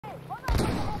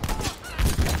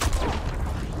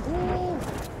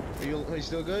Are you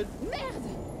still good? Merde!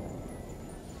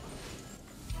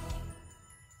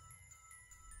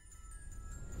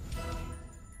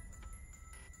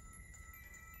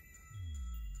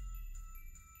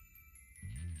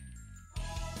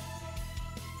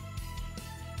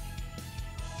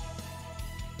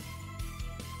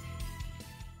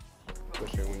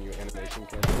 Especially when you animation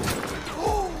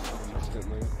cancel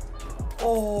instantly.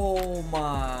 Oh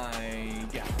my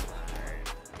god.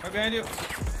 Right behind you.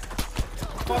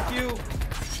 Fuck you.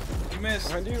 You missed.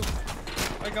 Behind you.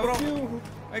 Ay, cabrón.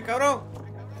 Ay, cabrón.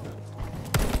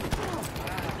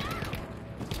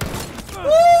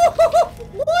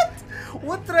 What?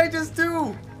 What did I just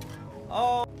do?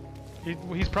 Oh.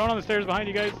 He's prone on the stairs behind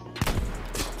you guys.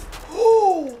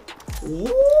 Oh!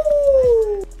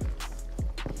 Woo!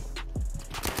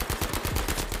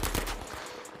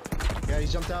 Yeah, he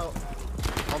jumped out.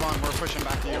 Hold on, we're pushing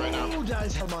back to you right now. Oh,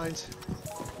 guys, have mines.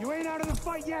 You ain't out of the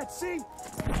fight yet, see?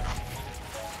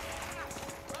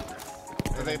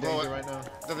 Did they blow it right now?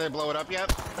 Did they blow it up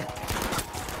yet?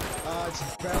 It's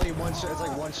barely one shot. It's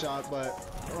like one shot, but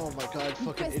oh my god,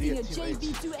 fucking idiot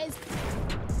teammates.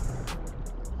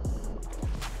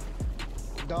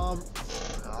 Dom,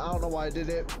 I don't know why I did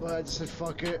it, but I just said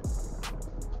fuck it.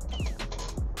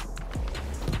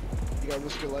 You gotta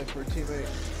risk your life for a teammate.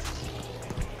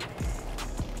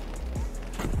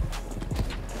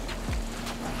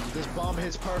 If this bomb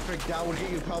hits perfect, that would get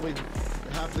you probably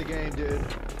half the game, dude.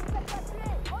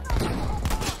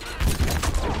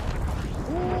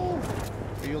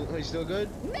 Are you still good?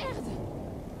 Merde!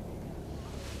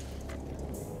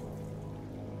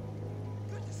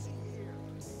 Good to see you here.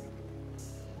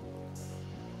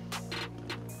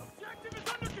 Objective is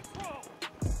under control.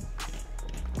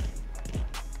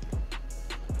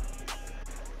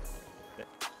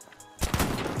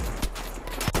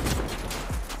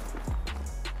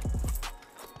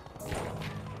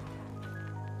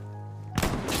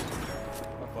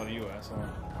 Fuck all you, asshole.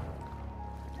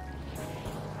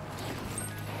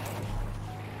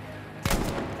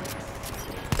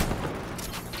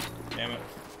 Damn it.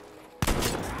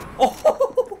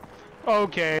 Oh!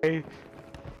 Okay.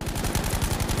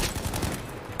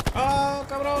 Oh,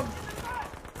 cabrón.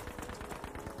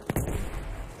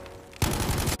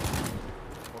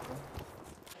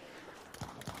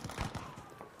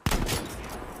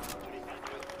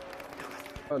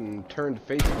 And turned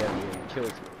facing at me and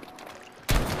kills me.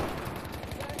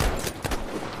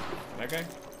 That guy?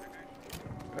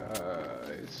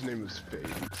 His name was Fade.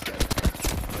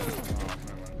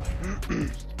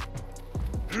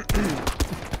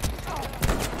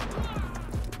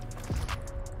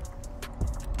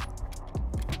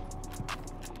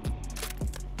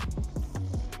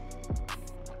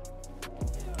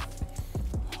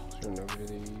 Turn over to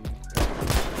the...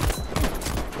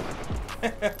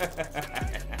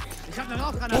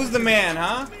 Who's the man,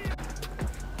 huh?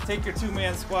 Take your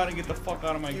two-man squad and get the fuck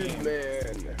out of my game.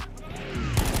 Man.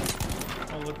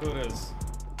 Oh, look who it is.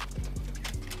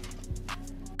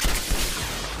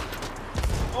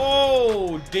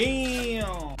 Oh,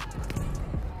 damn.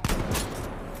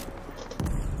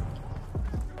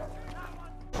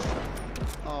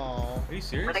 Oh, Are you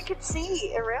serious? But I could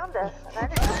see around us, and I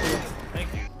didn't see it.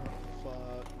 Thank you.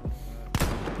 fuck.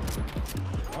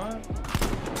 What?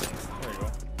 There you go.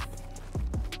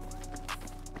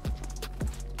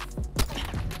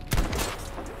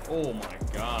 Oh my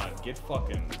god, get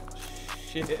fucking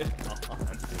shit on.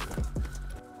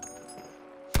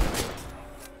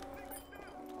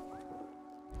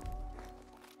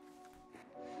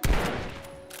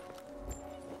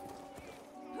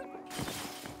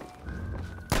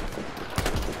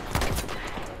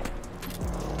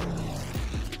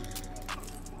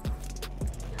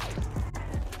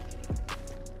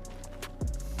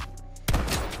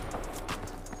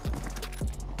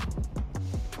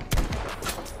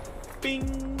 Bing!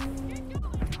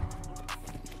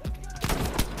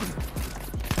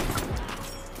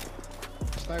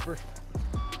 Sniper.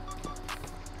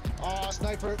 Oh,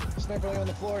 sniper. Sniper laying on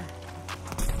the floor.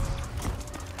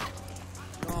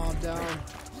 Oh, I'm down.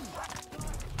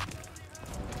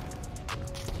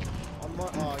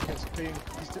 Oh, I can't see ping.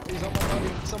 He's on my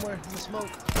body somewhere in the smoke.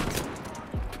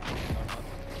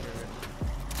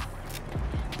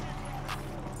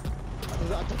 I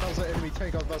thought that was an enemy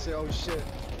tank. I was about to say, oh shit.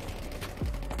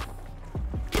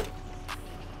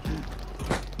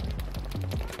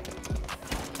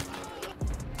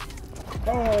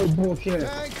 Oh, bullshit.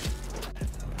 Tank!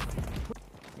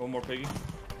 One more piggy.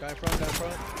 Guy in front, guy in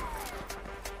front.